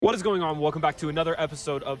What is going on? Welcome back to another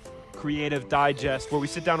episode of Creative Digest, where we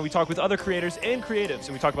sit down and we talk with other creators and creatives,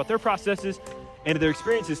 and we talk about their processes and their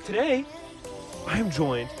experiences. Today, I'm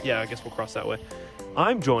joined, I guess we'll cross that way.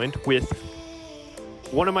 I'm joined with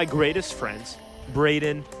one of my greatest friends,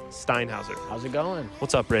 Braden Steinhauser. How's it going?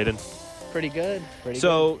 What's up, Braden? Pretty good.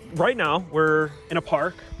 Right now, we're in a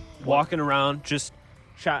park, walking around, just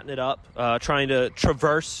chatting it up, trying to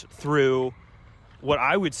traverse through what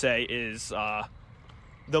I would say is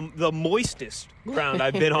the moistest ground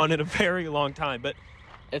I've been on in a very long time. But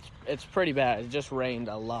it's pretty bad. It just rained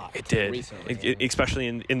a lot. It did, recently. Especially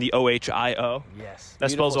in the OHIO. Yes. That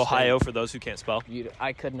spells Beautiful Ohio state. for those who can't spell.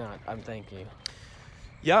 I could not. Thank you.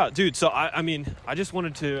 Yeah, dude. So I just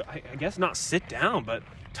wanted to, I guess, not sit down, but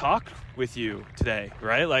talk with you today,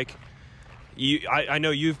 right? Like, I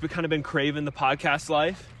know you've kind of been craving the podcast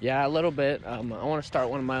life. Yeah, a little bit. I want to start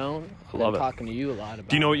one of my own. I love it. Talking to you a lot about.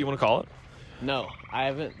 Do you know what you want to call it? No, I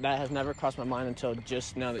haven't. That has never crossed my mind until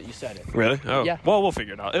just now that you said it. Really? Oh, yeah. Well, we'll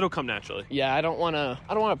figure it out. It'll come naturally. Yeah, I don't want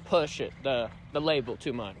to push it the label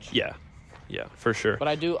too much. Yeah, for sure. But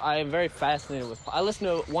I am very fascinated with. I listen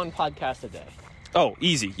to one podcast a day. Oh,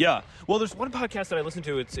 easy. Yeah. Well, there's one podcast that I listen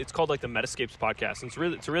to. It's called like the Metascapes podcast.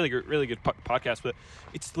 And it's a really good podcast, but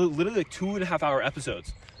it's literally like 2.5 hour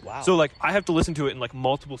episodes. Wow. So like I have to listen to it in like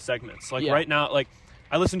multiple segments. Like Yeah. right now, like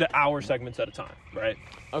I listen to hour segments at a time. Right.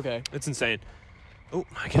 Okay. It's insane. Oh,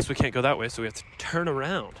 I guess we can't go that way, so we have to turn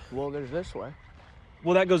around. Well, there's this way.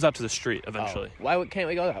 Well, that goes out to the street eventually. Oh. Why can't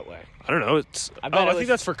we go that way? I don't know. I think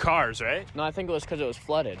that's for cars, right? No, I think it was because it was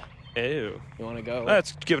flooded. Ew. You want to go?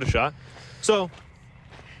 Let's give it a shot. So,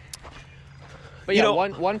 but yeah,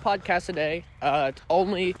 one podcast a day. It's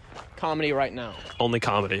only comedy right now, only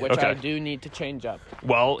comedy. which Okay. I do need to change up.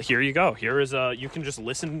 Well, here you go. Here is you can just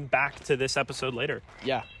listen back to this episode later.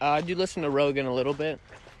 Yeah, I do listen to Rogan a little bit.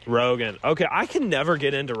 Rogan. Okay, I can never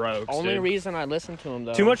get into Rogues. Only dude. reason I listen to him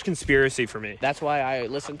though. Too much conspiracy for me. That's why I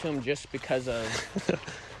listen to him, just because of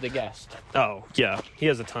the guest. Oh, yeah. He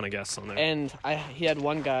has a ton of guests on there. And he had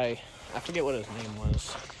one guy, I forget what his name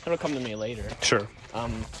was. It'll come to me later. Sure.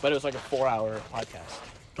 But it was like a 4-hour podcast.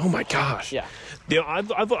 Oh my gosh. Yeah. You know,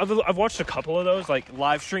 I've watched a couple of those, like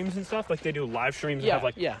live streams and stuff. Like they do live streams and have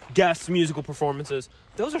like guest musical performances.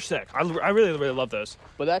 Those are sick. I really love those.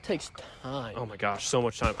 But that takes time. Oh my gosh, so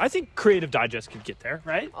much time. I think Creative Digest could get there,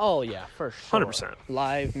 right? Oh yeah, for sure. 100%.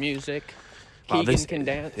 Live music. Wow, Keegan can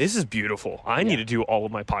dance. This is beautiful. I need to do all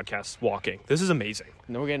of my podcasts walking. This is amazing.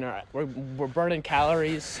 And we're getting we're burning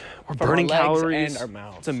calories. We're from burning our legs calories and our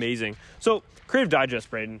mouths. It's amazing. So Creative Digest,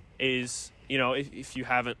 Braden, is, you know, if you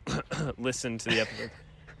haven't listened to the episode,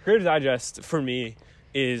 Creative Digest for me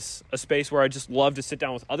is a space where I just love to sit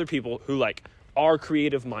down with other people who like are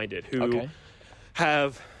creative minded, who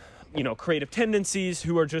have, you know, creative tendencies,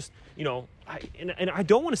 who are just, you know, I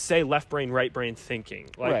don't want to say left brain, right brain thinking,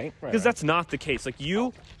 like, right, because that's not the case. Like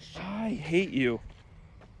you, I hate you.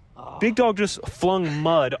 Big Dog just flung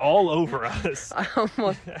mud all over us. I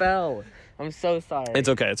almost fell. I'm so sorry. It's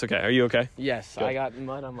okay. Are you okay? Yes, Good. I got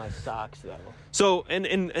mud on my socks though. So,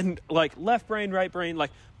 and like left brain, right brain,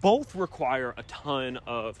 like both require a ton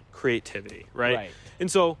of creativity, right? Right. And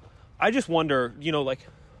so I just wonder, you know, like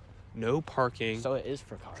no parking, So it is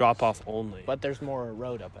for cars. drop off only. But there's more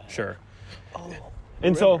road up ahead. Sure. Oh.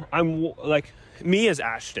 And river. so I'm like, me as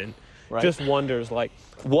Ashton Right. just wonders, like,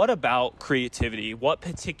 what about creativity? What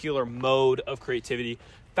particular mode of creativity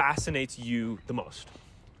fascinates you the most?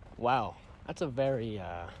 Wow, that's a very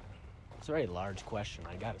large question,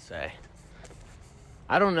 I gotta say.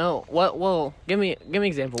 I don't know. What? Well, give me an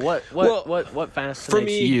example. What fascinates For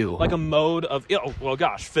me, you? like a mode of,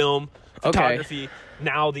 film, photography,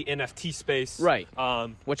 now the NFT space. Right.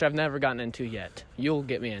 Which I've never gotten into yet. You'll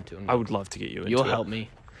get me into. I would love to get you into You'll it. help me.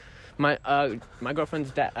 My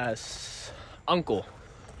girlfriend's uncle.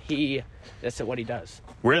 That's what he does.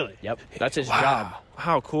 Really? Yep. That's his Wow. job.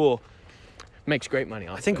 How cool. Makes great money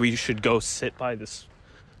off I think we should go sit by this.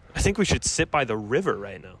 I think we should sit by the river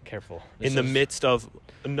right now. Careful. In the midst of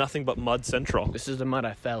nothing but mud central. This is the mud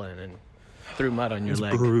I fell in and threw mud on your It's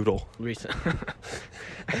leg. brutal. Recent.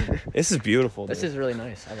 This is beautiful. This dude. is really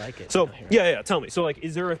nice. I like it. So, out here. yeah, tell me. So, like,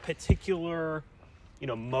 is there a particular, you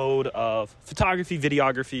know, mode of photography,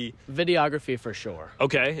 videography? Videography for sure.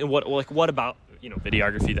 Okay. And what about, you know,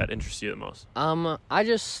 videography that interests you the most?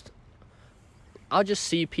 I'll just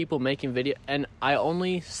see people making video, and I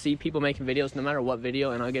only see people making videos no matter what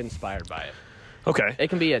video, and I'll get inspired by it. Okay. It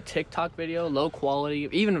can be a TikTok video, low quality,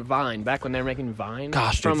 even Vine, back when they were making Vine.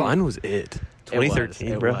 Gosh, dude, Vine was it. 2013,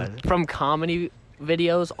 it bro. was. From comedy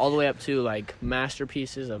videos all the way up to like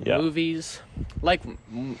masterpieces of movies. Like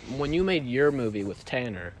when you made your movie with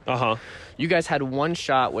Tanner, you guys had one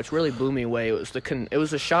shot which really blew me away. It was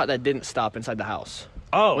the shot that didn't stop inside the house.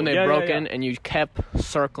 Oh, when they broke in and you kept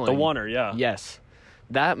circling. The oneer, yeah. Yes.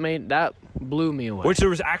 That blew me away. Which there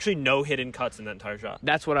was actually no hidden cuts in that entire shot.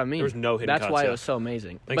 That's what I mean. There was no hidden cuts. That's why it was so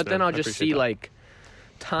amazing. Thanks, but then man. I'll just see like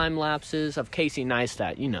time lapses of Casey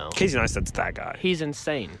Neistat, you know. Casey Neistat's that guy. He's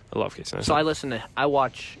insane. I love Casey Neistat. So I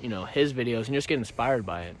watch, you know, his videos and just get inspired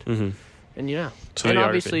by it. Mm-hmm. And yeah. So and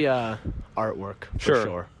obviously artwork for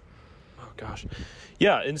sure. Oh gosh.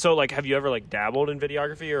 Yeah, and so like have you ever like dabbled in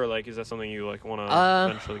videography, or like is that something you like want to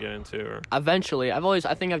eventually get into, or? Eventually. I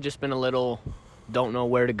think I've just been a little don't know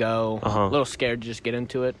where to go, a little scared to just get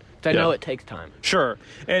into it. 'Cause I know it takes time. Sure.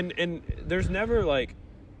 And there's never like,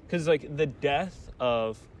 cuz like the death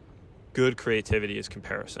of good creativity is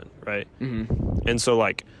comparison, right? Mm-hmm. And so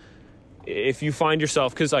like if you find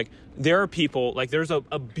yourself, because like there are people like there's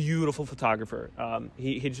a beautiful photographer,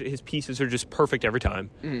 his pieces are just perfect every time,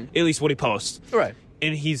 at least what he posts, right?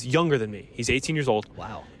 And he's younger than me. He's 18 years old.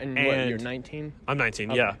 Wow. And what, you're 19? I'm 19.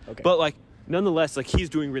 Okay. Yeah. Okay. But like nonetheless, like he's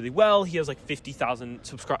doing really well. He has like 50,000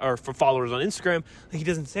 followers on Instagram. Like he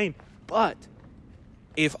does insane. But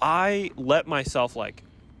if I let myself like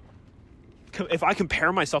if I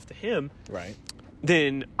compare myself to him, right,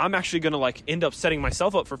 then I'm actually going to like end up setting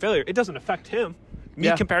myself up for failure. It doesn't affect him.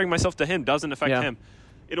 Me comparing myself to him doesn't affect him.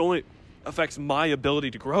 It only affects my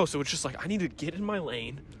ability to grow. So it's just like I need to get in my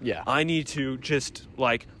lane. Yeah. I need to just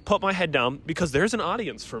like put my head down because there's an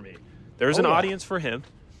audience for me. There's an audience for him.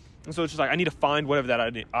 And so it's just like I need to find whatever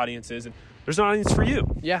that audience is, and there's an audience for you.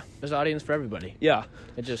 Yeah, there's an audience for everybody. Yeah.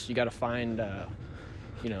 It just you got to find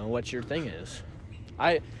you know, what your thing is.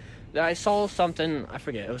 I saw something, I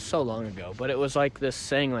forget, it was so long ago, but it was like this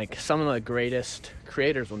saying, like, some of the greatest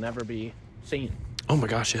creators will never be seen. Oh my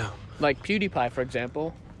gosh, yeah. Like PewDiePie, for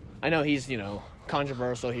example. I know he's, you know,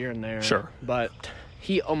 controversial here and there. Sure. But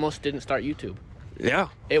he almost didn't start YouTube. Yeah.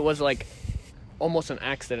 It was like almost an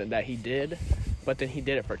accident that he did, but then he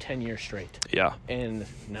did it for 10 years straight. Yeah. And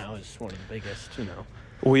now is one of the biggest, you know.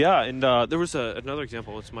 Well, yeah, and there was another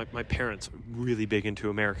example. It's my parents are really big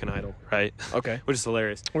into American Idol, right? Okay. Which is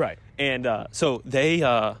hilarious. Right. And so they,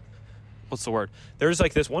 what's the word? There's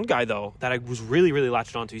like this one guy, though, that I was really, really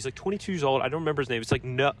latched onto. He's like 22 years old. I don't remember his name. It's like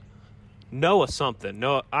Noah something.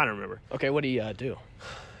 Noah, I don't remember. Okay, what do you do?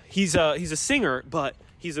 He's a singer, but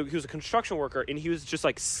he was a construction worker, and he was just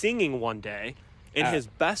like singing one day, and his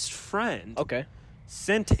best friend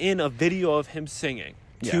sent in a video of him singing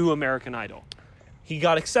to American Idol. He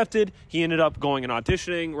got accepted. He ended up going and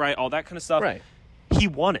auditioning, right? All that kind of stuff. Right. He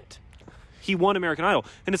won it. He won American Idol.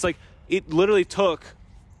 And it's like, it literally took,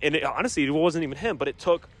 and honestly, it wasn't even him, but it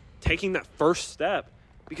took taking that first step,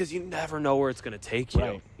 because you never know where it's going to take you.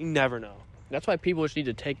 Right. You never know. That's why people just need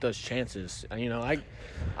to take those chances. You know,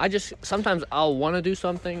 I just, sometimes I'll want to do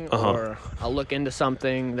something, or I'll look into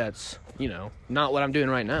something that's, you know, not what I'm doing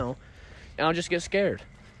right now, and I'll just get scared.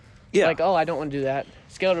 Yeah. Like, oh, I don't want to do that.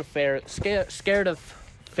 Scared of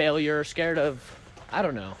failure, scared of, I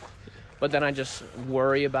don't know. But then I just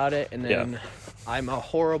worry about it, and then I'm a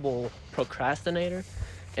horrible procrastinator,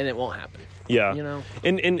 and it won't happen. Yeah. You know?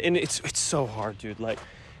 And it's so hard, dude. Like,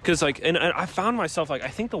 because, like, and I found myself, like, I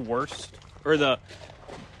think the worst, or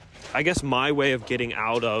I guess my way of getting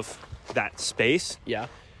out of that space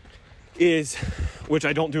is, which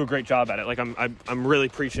I don't do a great job at it. Like, I'm really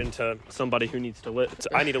preaching to somebody who needs to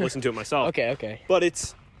I need to listen to it myself. Okay. But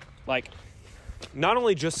it's like not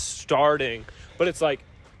only just starting, but it's like,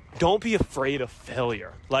 don't be afraid of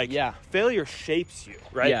failure. Like, failure shapes you,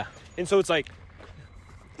 right? Yeah. And so it's like,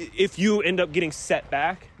 if you end up getting set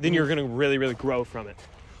back, then you're going to really, really grow from it.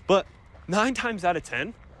 But 9 times out of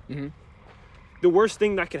 10, the worst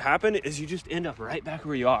thing that could happen is you just end up right back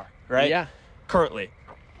where you are, right? Yeah. Currently.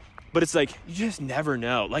 But it's like, you just never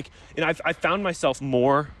know. Like, and I found myself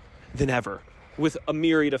more than ever with a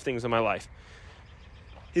myriad of things in my life,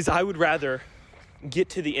 is I would rather get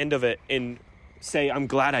to the end of it and say, I'm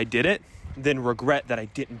glad I did it, than regret that I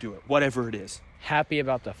didn't do it, whatever it is. Happy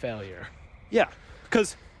about the failure. Yeah.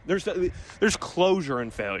 Because there's closure in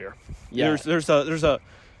failure. Yeah.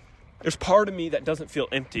 There's part of me that doesn't feel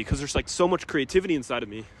empty, because there's like so much creativity inside of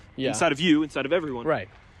me, inside of you, inside of everyone. Right.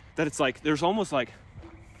 That it's like, there's almost like,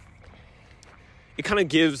 it kind of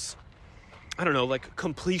gives, I don't know, like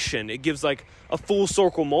completion. It gives like a full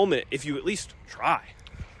circle moment if you at least try.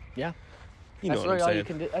 Yeah. You know that's what I'm all saying. you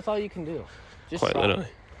can do. That's all you can do. Just Quite try. literally.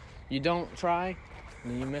 You don't try,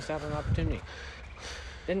 then you miss out on an opportunity.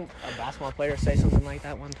 Didn't a basketball player say something like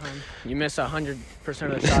that one time? You miss 100%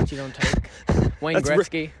 of the shots you don't take. Wayne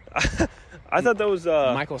Gretzky. I thought that was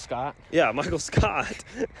Michael Scott. Yeah, Michael Scott.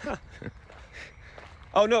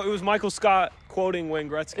 Oh no, it was Michael Scott quoting Wayne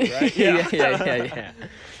Gretzky, right? Yeah.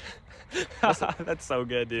 That's so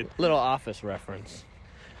good, dude. Little Office reference.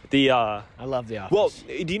 I love The Office.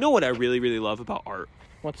 Well, do you know what I really, really love about art?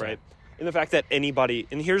 What's right? that? In the fact that anybody,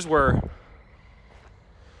 and here's where,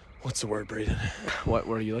 what's the word, Braden? What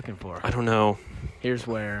were you looking for? I don't know. Here's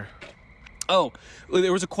where. Oh,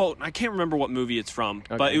 there was a quote. I can't remember what movie it's from,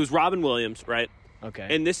 but it was Robin Williams, right?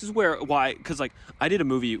 Okay. And this is why, because like I did a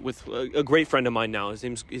movie with a great friend of mine now. His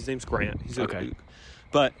name's Grant.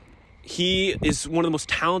 But he is one of the most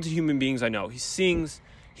talented human beings I know. He sings,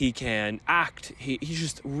 he can act. He's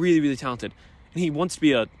just really, really talented, and he wants to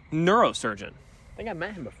be a neurosurgeon. I think I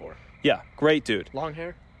met him before. Yeah, great dude. Long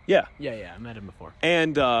hair. Yeah. Yeah, I met him before.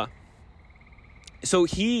 And so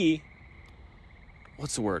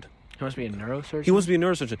what's the word? He wants to be a neurosurgeon. He wants to be a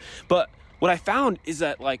neurosurgeon. But what I found is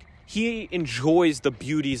that like he enjoys the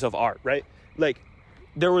beauties of art, right? Like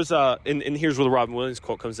there was and here's where the Robin Williams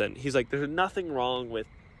quote comes in. He's like, there's nothing wrong with,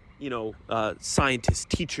 scientists,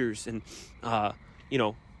 teachers, and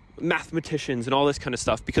mathematicians and all this kind of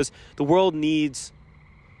stuff, because the world needs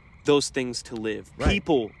those things to live. Right.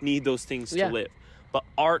 People need those things to live. But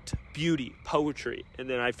art, beauty, poetry, and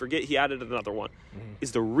then I forget he added another one,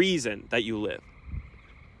 is the reason that you live.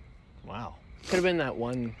 Wow. Could have been that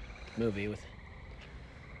one movie with...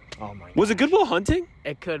 Oh my God. Was it Good Will Hunting?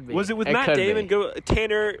 It could be. Was it with Matt Damon?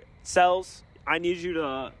 Tanner Sells? I need you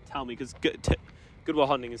to tell me, because Good Will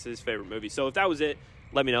Hunting is his favorite movie. So if that was it,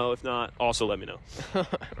 let me know. If not, also let me know.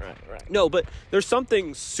 Right. No, but there's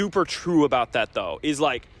something super true about that, though, is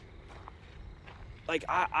like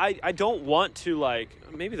I don't want to, like,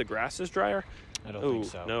 maybe the grass is drier? I don't think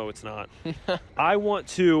so. No, it's not. I want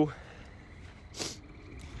to...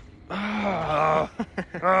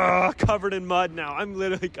 covered in mud now. I'm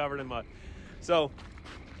literally covered in mud. So,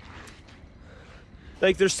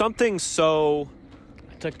 like, there's something so...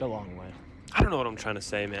 I took the long way. I don't know what I'm trying to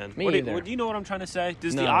say, man. Me either. Do you know what I'm trying to say?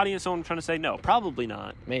 Does the audience know what I'm trying to say? No, probably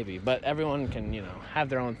not. Maybe, but everyone can, have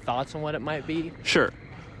their own thoughts on what it might be. Sure.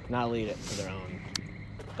 Not lead it to their own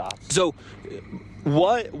thoughts. So,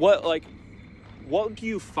 what do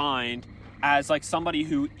you find as, like, somebody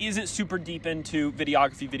who isn't super deep into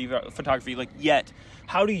videography, video photography, like, yet,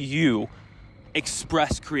 how do you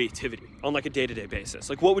express creativity on, like, a day-to-day basis?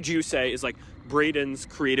 Like, what would you say is, like, Braden's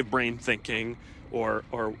creative brain thinking or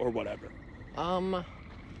whatever? I don't know.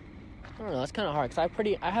 That's kind of hard, because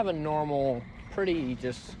I have a normal, pretty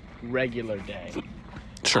just regular day.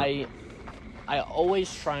 Sure. I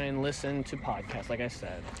always try and listen to podcasts, like I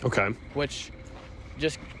said. Okay. Which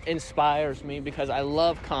just inspires me because I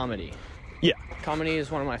love comedy. Yeah. Comedy is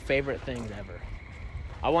one of my favorite things ever.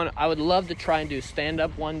 I would love to try and do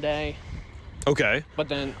stand-up one day. Okay. But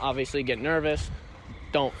then obviously get nervous.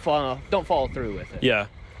 Don't follow through with it. Yeah.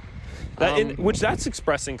 Which that's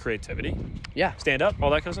expressing creativity. Yeah. Stand up, all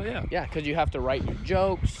that kind of stuff. Yeah. Yeah, because you have to write your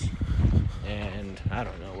jokes, and I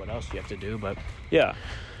don't know what else you have to do, but yeah.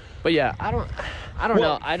 But yeah, I don't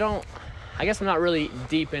know. I guess I'm not really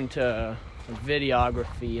deep into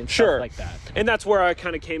videography and stuff like that. And that's where I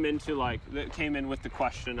kind of came in with the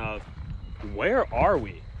question of, where are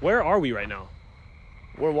we? Where are we right now?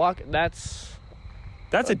 We're walking. That's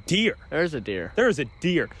a deer. There's a deer. There is a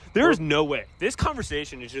deer. There is no way. This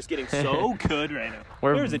conversation is just getting so good right now.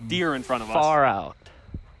 There's a deer in front of us. Far out.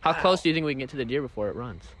 How close do you think we can get to the deer before it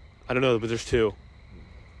runs? I don't know, but there's two.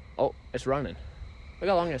 Oh, it's running. Look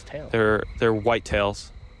how long his tail. They're white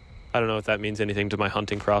tails. I don't know if that means anything to my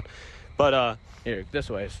hunting crowd, but here, this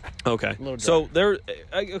way. Okay. So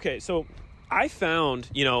So I found,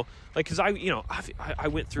 because I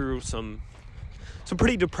went through some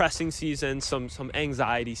pretty depressing seasons, some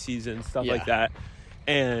anxiety seasons, stuff like that,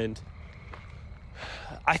 and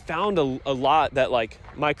I found a lot that, like,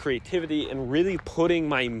 my creativity and really putting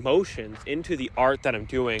my emotions into the art that I'm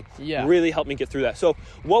doing really helped me get through that. So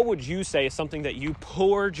what would you say is something that you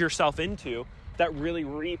poured yourself into that really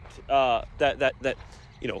reaped that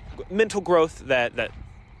mental growth that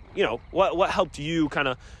what helped you kind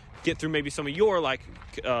of get through maybe some of your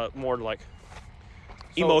more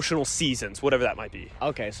emotional seasons, whatever that might be?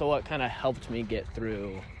 Okay, so what kind of helped me get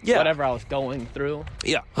through whatever I was going through?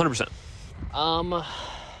 Yeah, 100%.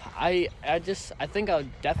 I think I'll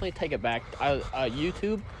definitely take it back.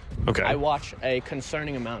 YouTube. Okay. I watch a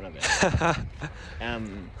concerning amount of it.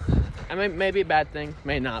 I mean, maybe a bad thing,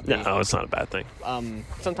 may not be. No, it's not a bad thing.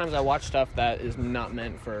 Sometimes I watch stuff that is not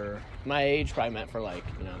meant for my age, probably meant for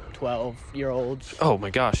 12-year-olds. Oh my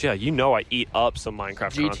gosh, yeah, I eat up some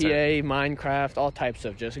Minecraft GTA, content. Minecraft, all types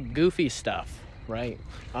of just goofy stuff, right?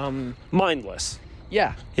 Mindless.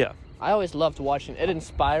 Yeah. Yeah. I always loved watching. It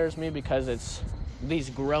inspires me because it's these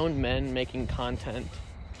grown men making content.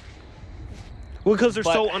 Well, because they're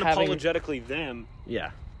so unapologetically them.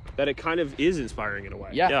 Yeah. That it kind of is inspiring in a way.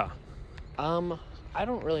 Yeah. I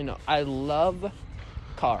don't really know. I love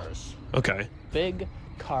cars. Okay. Big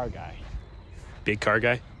car guy. Big car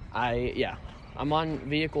guy? I'm on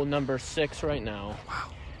vehicle number 6 right now. Wow.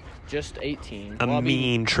 Just 18. A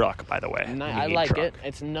mean truck, by the way. I like it.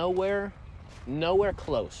 It's nowhere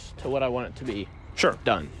close to what I want it to be. Sure.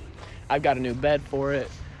 Done. I've got a new bed for it.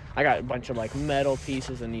 I got a bunch of like metal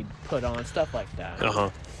pieces that need put on, stuff like that.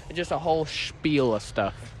 It's just a whole spiel of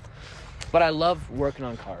stuff. But I love working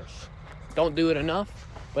on cars. Don't do it enough,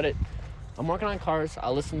 but I'm working on cars.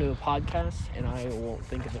 I'll listen to a podcast and I won't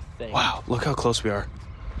think of a thing. Wow, look how close we are.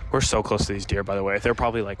 We're so close to these deer, by the way. They're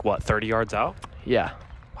probably like, 30 yards out? Yeah.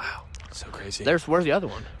 Wow, so crazy. Where's the other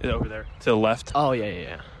one? It's over there. To the left. Oh,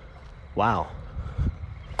 yeah. Wow.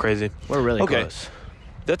 Crazy. We're really close.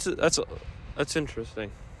 That's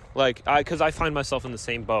interesting. Like, because I find myself in the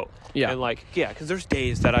same boat. Yeah. And because there's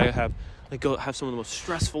days that I have, have some of the most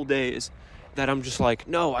stressful days that I'm just like,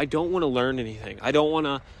 no, I don't want to learn anything. I don't want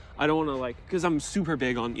to because I'm super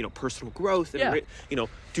big on, personal growth and,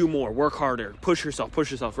 do more, work harder, push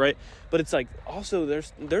yourself, right? But it's like, also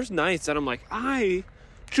there's nights that I'm like, I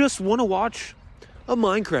just want to watch a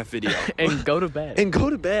Minecraft video. and go to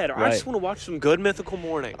bed. Or I just want to watch some Good Mythical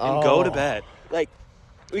Morning and go to bed.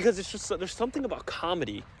 Because it's just, there's something about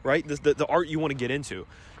comedy, right? The art you want to get into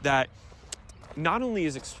that not only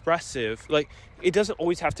is expressive, it doesn't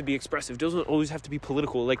always have to be expressive. It doesn't always have to be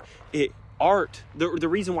political. Art, the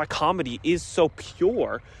reason why comedy is so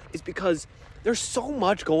pure is because there's so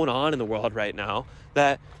much going on in the world right now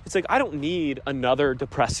that it's like, I don't need another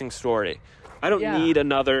depressing story. I don't need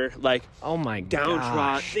another, oh my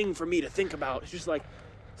downtrodden thing for me to think about. It's just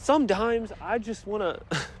sometimes I just want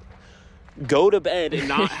to go to bed and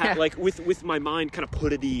not have, with my mind kind of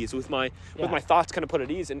put at ease, with my thoughts kind of put at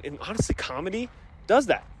ease. And honestly, comedy does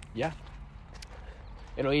that. Yeah.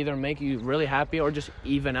 It'll either make you really happy or just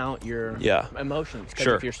even out your emotions. Because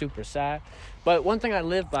if you're super sad. But one thing I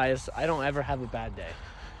live by is I don't ever have a bad day.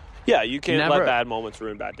 Yeah, you can't let bad moments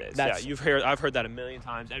ruin bad days. I've heard that a million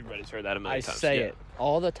times. Everybody's heard that a million times. I say it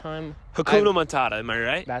all the time. Hakuna Matata, am I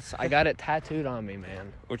right? I got it tattooed on me,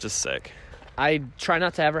 man. Which is sick. I try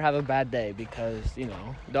not to ever have a bad day because,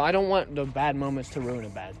 I don't want the bad moments to ruin a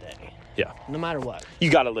bad day. Yeah. No matter what.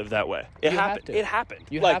 You got to live that way. It happened.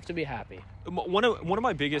 You have to be happy. One of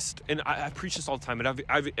my biggest, and I preach this all the time, and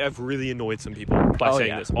I've really annoyed some people by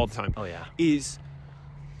saying this all the time. Oh, yeah. Is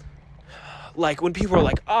when people are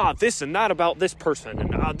like, this and that about this person,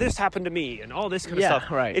 and this happened to me, and all this kind of stuff.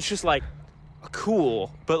 Yeah, right. It's just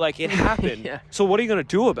cool, but it happened. Yeah. So what are you going to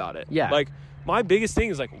do about it? Yeah. My biggest thing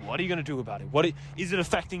is what are you going to do about it? Is it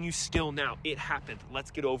affecting you still now? It happened.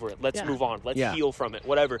 Let's get over it. Let's move on. Let's heal from it,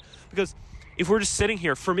 whatever. Because if we're just sitting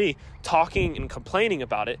here, for me, talking and complaining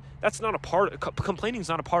about it, that's not a part. Complaining is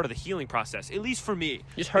not a part of the healing process. At least for me,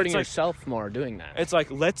 just hurting yourself more doing that. It's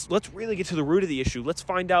let's really get to the root of the issue. Let's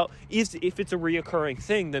find out if it's a reoccurring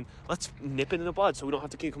thing. Then let's nip it in the bud so we don't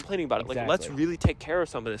have to keep complaining about it. Exactly. Let's really take care of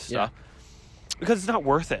some of this stuff because it's not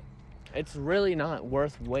worth it. It's really not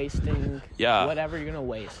worth wasting whatever you're going to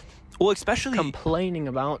waste. Well, especially complaining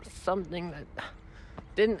about something that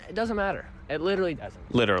it doesn't matter. It literally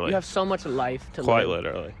doesn't. Literally. You have so much life to live. Quite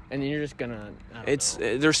literally. And you're just going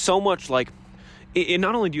to... There's so much, not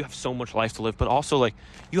only do you have so much life to live, but also,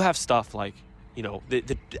 you have stuff the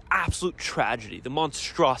absolute tragedy, the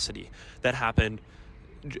monstrosity that happened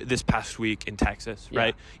this past week in Texas,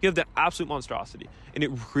 right? You have the absolute monstrosity, and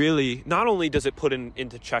it really, not only does it put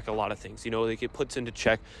into check a lot of things, it puts into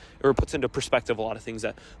check or puts into perspective a lot of things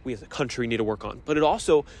that we as a country need to work on, but it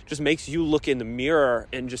also just makes you look in the mirror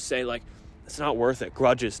and just say it's not worth it.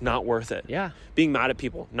 Grudges, not worth it. Yeah. Being mad at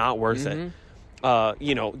people, not worth it.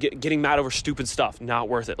 Getting mad over stupid stuff, not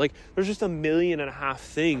worth it. There's just 1.5 million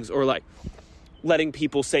things, or letting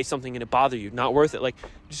people say something and it bother you, not worth it.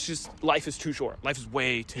 It's just, life is too short. Life is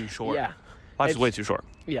way too short. Yeah. Life is way too short.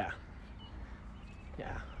 Yeah.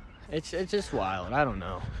 Yeah. It's just wild. I don't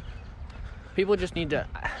know. People just need to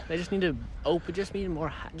just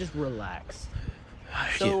relax.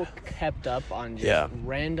 So kept up on just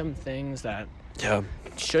random things that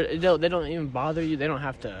they don't even bother you. They don't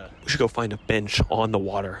have to. We should go find a bench on the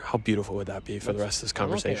water. How beautiful would that be for the rest of this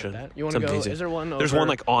conversation? I'm okay with that. You want to go? Is there one? There's one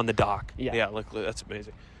on the dock. Yeah. That's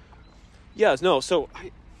amazing. Yeah. No. So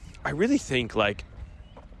I really think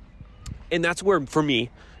and that's where for me,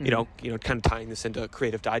 kind of tying this into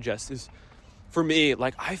Creative Digest is, for me,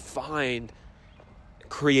 I find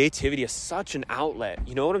creativity is such an outlet.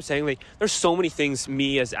 You know what I'm saying? Like, there's so many things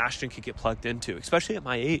me as Ashton could get plugged into, especially at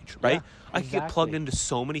my age, right? Yeah, I could get plugged into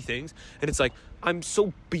so many things, and it's like, I'm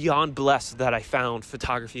so beyond blessed that I found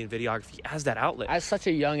photography and videography as that outlet. At such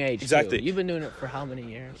a young age, exactly. Too. You've been doing it for how many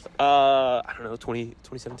years? I don't know,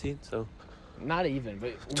 2017, so... Not even,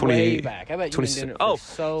 but way back. I bet you've been doing it for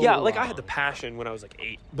so yeah, long. Like I had the passion when I was like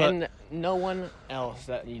 8. But and no one else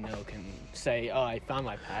that you know can say, "Oh, I found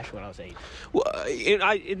my passion when I was 8." Well,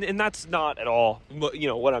 and that's not at all, you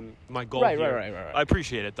know, what my goal right, here. Right. I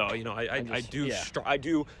appreciate it though. You know, I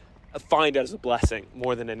do find it as a blessing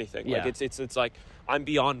more than anything. Yeah. Like it's like I'm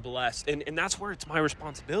beyond blessed, and that's where it's my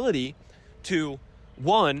responsibility to,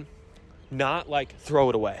 one, not like throw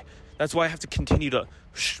it away. That's why I have to continue to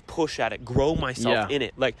push at it, grow myself in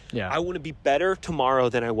it. Like, I want to be better tomorrow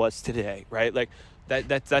than I was today, right? Like,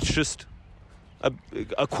 that's just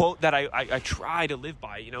a quote that I try to live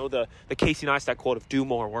by, you know, the Casey Neistat quote of do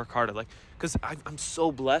more, work harder. Like, because I'm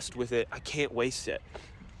so blessed with it, I can't waste it.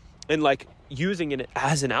 And, like, using it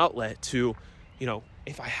as an outlet to, you know,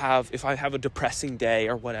 if I have a depressing day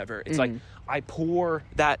or whatever, it's like I pour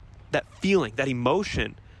that feeling, that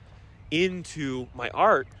emotion into my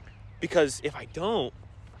art. Because if I don't,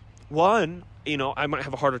 one, you know, I might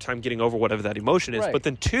have a harder time getting over whatever that emotion is. Right. But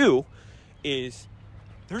then two is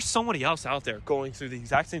there's somebody else out there going through the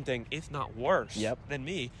exact same thing, if not worse, than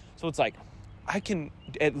me. So it's like I can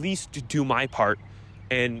at least do my part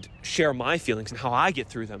and share my feelings and how I get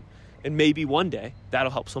through them. And maybe one day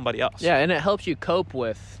that'll help somebody else. Yeah, and it helps you cope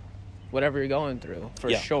with whatever you're going through, for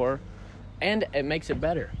sure. And it makes it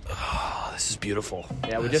better. Oh, this is beautiful.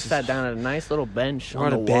 Yeah, we just sat down at a nice little bench on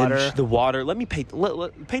the water. The water. Let me paint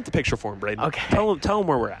the picture for him, Braden. Okay. Tell him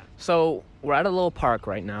where we're at. So we're at a little park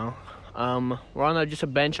right now. We're on just a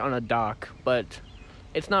bench on a dock, but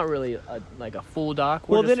it's not really like a full dock.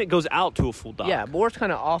 Then it goes out to a full dock. Yeah, but we're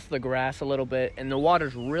kind of off the grass a little bit, and the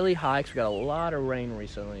water's really high because we got a lot of rain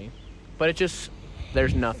recently. But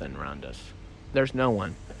there's nothing around us. There's no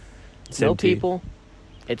one. It's no empty. People.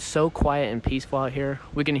 It's so quiet and peaceful out here.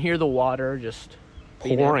 We can hear the water just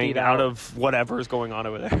pouring out of whatever is going on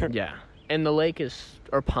over there. Yeah. And the lake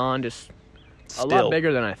pond is a lot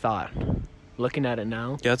bigger than I thought. Looking at it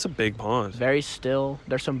now. Yeah, it's a big pond. Very still.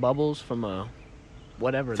 There's some bubbles from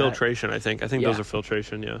whatever. Filtration, I think. Those are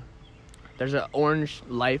filtration, yeah. There's an orange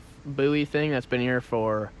life buoy thing that's been here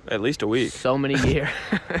for at least a week. So many years.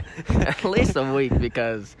 At least a week,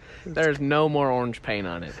 because there's no more orange paint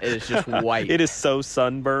on it. It is just white. It is so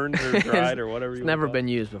sunburned or dried or whatever you want. It's never been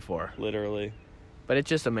used before. Literally. But it's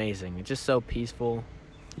just amazing. It's just so peaceful.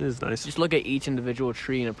 It is nice. Just look at each individual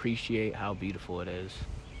tree and appreciate how beautiful it is.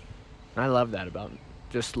 And I love that about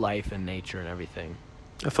just life and nature and everything.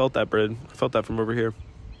 I felt that, Brid. I felt that from over here.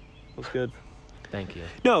 It was good. Thank you.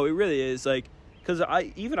 No, it really is, like, because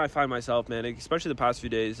I find myself, man, especially the past few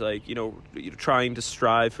days, like, you know, trying to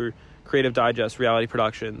strive for Creative Digest, reality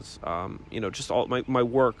productions, you know, just all my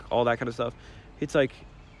work, all that kind of stuff. It's like,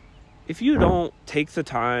 if you don't take the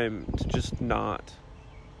time to just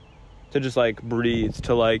like breathe,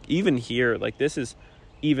 to like even here, like this is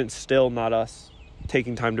even still not us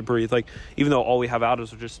taking time to breathe. Like, even though all we have out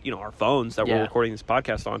is just, you know, our phones that we're recording this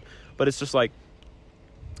podcast on, but it's just like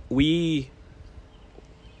we're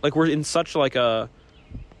in such like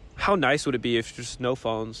how nice would it be if just no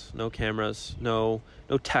phones, no cameras, no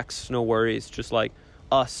texts, no worries, just like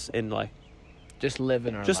us and like just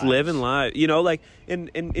living our just lives. living life, you know, like, and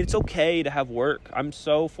it's okay to have work. I'm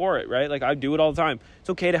so for it, right? Like, I do it all the time. It's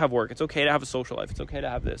okay to have work. It's okay to have a social life. It's okay to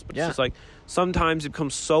have this, but it's just like sometimes it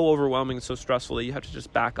becomes so overwhelming and so stressful that you have to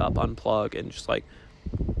just back up, unplug, and just like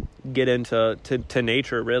get into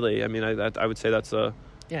nature. Really, I mean, I would say that's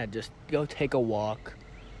just go take a walk,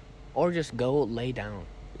 or just go lay down.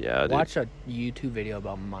 Yeah, watch a YouTube video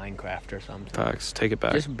about Minecraft or something. Facts. Take it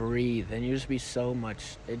back. Just breathe, and you just be so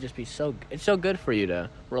much. It's so good for you to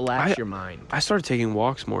relax your mind. I started taking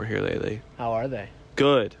walks more here lately. How are they?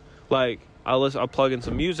 Good. Like, I'll plug in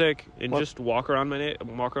some music and just walk around my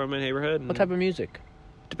neighborhood. What type of music?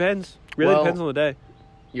 Depends. Really depends on the day.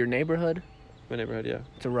 Your neighborhood? My neighborhood, yeah.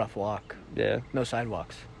 It's a rough walk. Yeah. No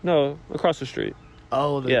sidewalks. No, across the street.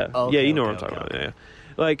 Oh, yeah. Okay, you know what I'm talking about. Yeah.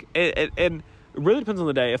 Like, and it really depends on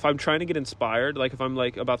the day. If I'm trying to get inspired, like if I'm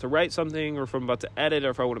like about to write something, or if I'm about to edit, or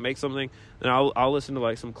if I want to make something, then I'll listen to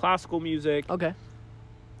like some classical music. Okay.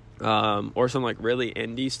 Or some like really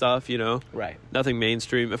indie stuff, you know. Right. Nothing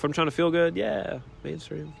mainstream. If I'm trying to feel good,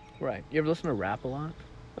 mainstream. Right. You ever listen to rap a lot?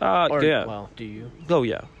 Yeah. Well, do you? Oh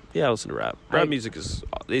yeah. Yeah, I listen to rap. Rap music is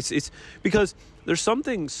it's because there's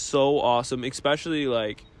something so awesome, especially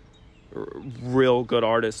like real good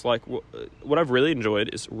artists. Like what I've really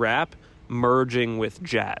enjoyed is rap merging with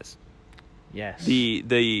jazz. Yes.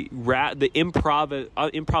 The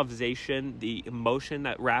improvisation, the emotion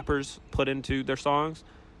that rappers put into their songs,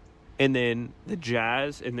 and then the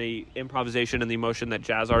jazz and the improvisation and the emotion that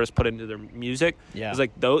jazz artists put into their music. Yeah. It's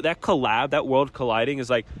like that collab, that world colliding is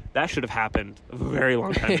like that should have happened a very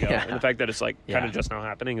long time ago. Yeah. And the fact that it's like kind of just now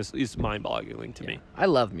happening is mind-boggling to me. I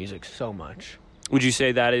love music so much. Would you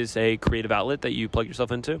say that is a creative outlet that you plug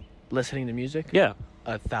yourself into? Listening to music? Yeah.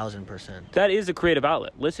 1,000%. That is a creative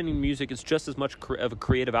outlet. Listening to music is just as much of a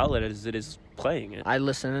creative outlet as it is playing it. I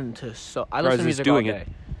listen to music all day.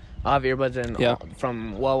 I'll have earbuds in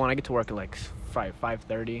when I get to work at like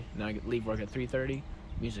 5:30, and I leave work at 3:30,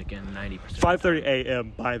 music in 90%. 5:30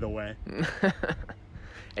 a.m. by the way.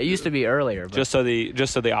 It used to be earlier. But just so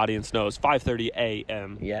the audience knows, 5:30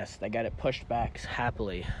 a.m. Yes, they got it pushed back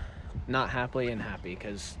happily. Not happily and happy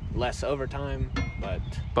because less overtime,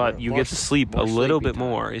 but you get to sleep a little bit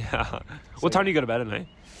more. Yeah. So What time do you go to bed at night?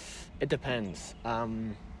 It depends.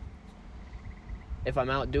 If I'm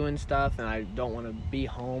out doing stuff and I don't want to be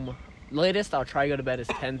home, latest I'll try to go to bed is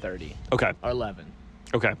 10:30. Okay. Or 11.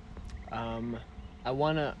 Okay.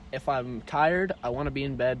 If I'm tired, I want to be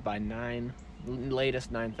in bed by 9,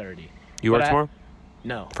 latest 9:30. You work tomorrow?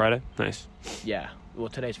 No. Friday? Nice. Yeah. Well,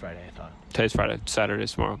 today's Friday, I thought. Today's Friday.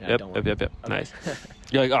 Saturday's tomorrow. Yeah, Yep. Okay. Nice.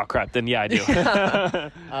 You're like, oh, crap. Then, yeah, I do.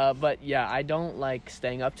 But, yeah, I don't like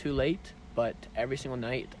staying up too late. But every single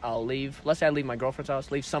night, I'll leave. Let's say I leave my girlfriend's house,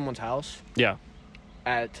 leave someone's house. Yeah.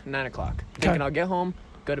 At 9 o'clock. Okay. Thinking I'll get home,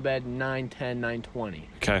 go to bed 9, 10, 9:20.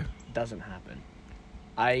 Okay. Doesn't happen.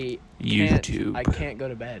 YouTube. I can't go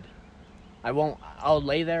to bed. I won't. I'll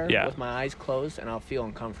lay there Yeah. with my eyes closed, and I'll feel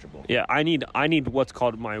uncomfortable. Yeah, I need what's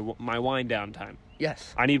called my wind down time.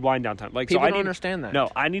 Yes. I need wind down time. Like People so I don't need, understand that. No,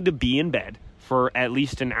 I need to be in bed for at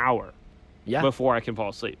least an hour before I can fall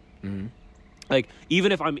asleep. Mm-hmm. Like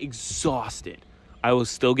even if I'm exhausted, I will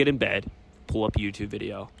still get in bed, pull up a YouTube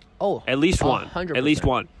video. Oh, at least one. 100%. At least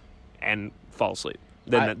one, and fall asleep.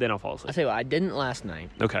 Then I'll fall asleep. I'll tell you what, I didn't last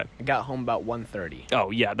night. Okay. I got home about 1:30.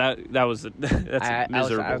 Oh yeah, that was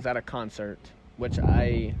miserable. I was at a concert, which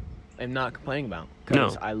I am not complaining about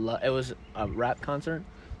because it was a rap concert,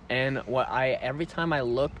 and every time I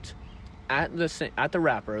looked at the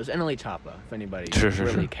rapper, it was NLE Choppa, if anybody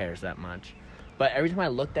really cares that much, but every time I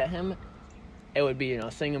looked at him, it would be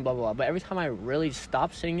singing blah blah blah. But every time I really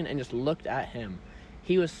stopped singing and just looked at him,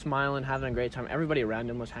 he was smiling, having a great time. Everybody around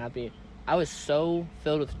him was happy. I was so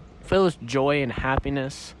filled with joy and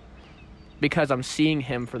happiness because I'm seeing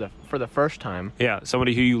him for the first time. Yeah,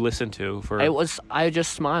 somebody who you listen to for. I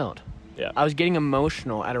just smiled. Yeah. I was getting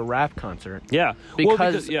emotional at a rap concert. Yeah.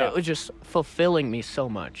 Because it was just fulfilling me so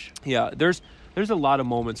much. Yeah, there's a lot of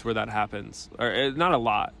moments where that happens. Or not a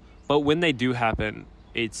lot, but when they do happen,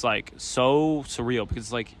 it's like so surreal because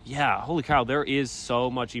it's like, yeah, holy cow, there is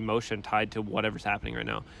so much emotion tied to whatever's happening right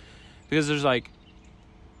now. Because there's like,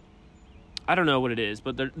 I don't know what it is,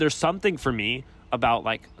 but there's something for me about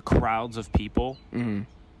like crowds of people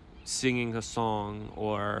singing a song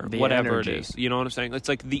or whatever it is. You know what I'm saying? It's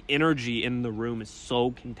like the energy in the room is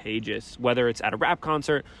so contagious, whether it's at a rap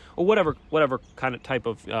concert or whatever kind of type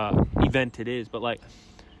of event it is. But like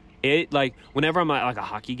it, like whenever I'm at like a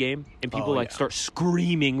hockey game and people start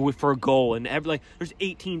screaming for a goal and there's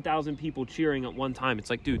 18,000 people cheering at one time. It's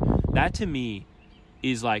like, dude, that to me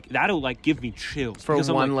is like that'll like give me chills for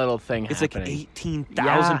one little thing. It's happening. Like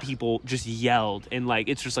 18,000 people just yelled and like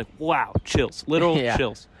it's just like wow, chills, literal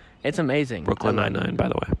chills. It's amazing. Brooklyn Nine-Nine, by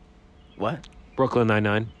the way. What? Brooklyn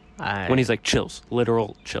Nine-Nine. When he's like chills,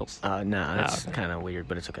 literal chills. No, that's kind of weird,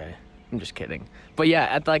 but it's okay. I'm just kidding. But yeah,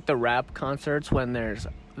 at like the rap concerts when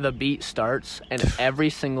the beat starts and every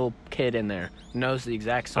single kid in there knows the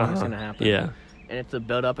exact song that's gonna happen. Yeah. And it's the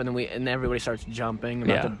build up, and then everybody starts jumping,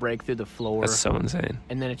 about to break through the floor. That's so insane.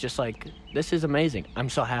 And then it's just like, this is amazing. I'm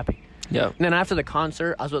so happy. Yeah. And then after the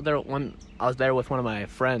concert, I was there with one of my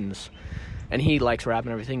friends, and he likes rap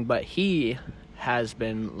and everything, but he has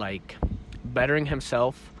been like bettering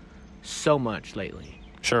himself so much lately.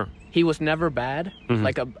 Sure. He was never bad,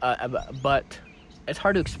 but it's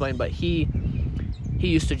hard to explain. But he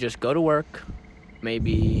used to just go to work,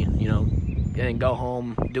 maybe and then go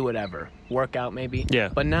home, do whatever, work out maybe. Yeah.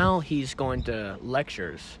 But now he's going to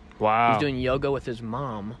lectures. Wow. He's doing yoga with his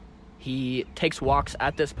mom. He takes walks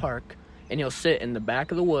at this park, and he'll sit in the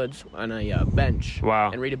back of the woods on a bench.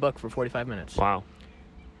 Wow. And read a book for 45 minutes. Wow.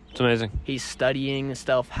 It's amazing. He's studying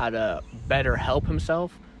stuff, how to better help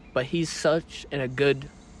himself, but he's in a good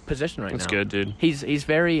position right now. That's good, dude. He's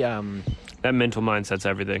very... that mental mindset's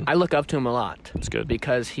everything. I look up to him a lot. It's good.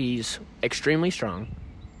 Because he's extremely strong.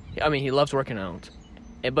 I mean, he loves working out.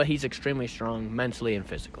 but he's extremely strong mentally and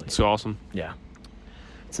physically. So awesome. Yeah.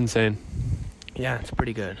 It's insane. Yeah, it's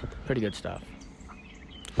pretty good. Pretty good stuff.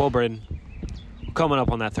 Well, Braden, we're coming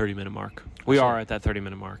up on that 30-minute mark. We are at that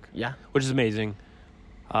 30-minute mark. Yeah. Which is amazing.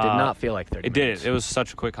 Did not feel like 30 minutes. It didn't. It was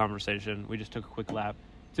such a quick conversation. We just took a quick lap.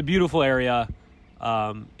 It's a beautiful area.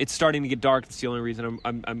 It's starting to get dark. That's the only reason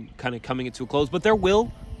I'm kind of coming it to a close. But there will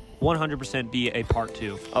 100% be a part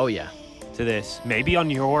 2. Oh, yeah. To this. Maybe on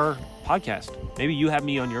your podcast. Maybe you have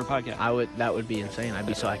me on your podcast. That would be insane. I'd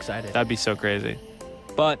be so excited. That'd be so crazy.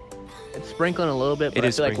 But it's sprinkling a little bit, but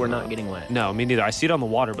I feel like we're not getting wet. No, me neither. I see it on the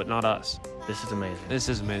water, but not us. This is amazing. This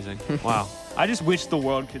is amazing. Wow. I just wish the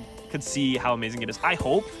world could see how amazing it is. I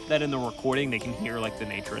hope that in the recording they can hear like the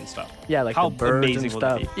nature and stuff. Yeah, like how the birds amazing and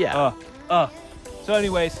stuff. Yeah. So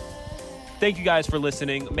anyways, thank you guys for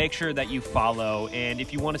listening. Make sure that you follow, and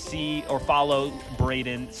if you want to see or follow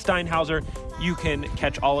Braden Steinhauser, you can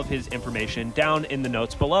catch all of his information down in the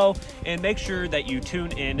notes below. And make sure that you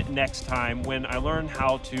tune in next time when I learn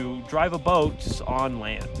how to drive a boat on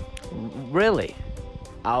land. Really?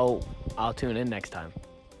 I'll tune in next time.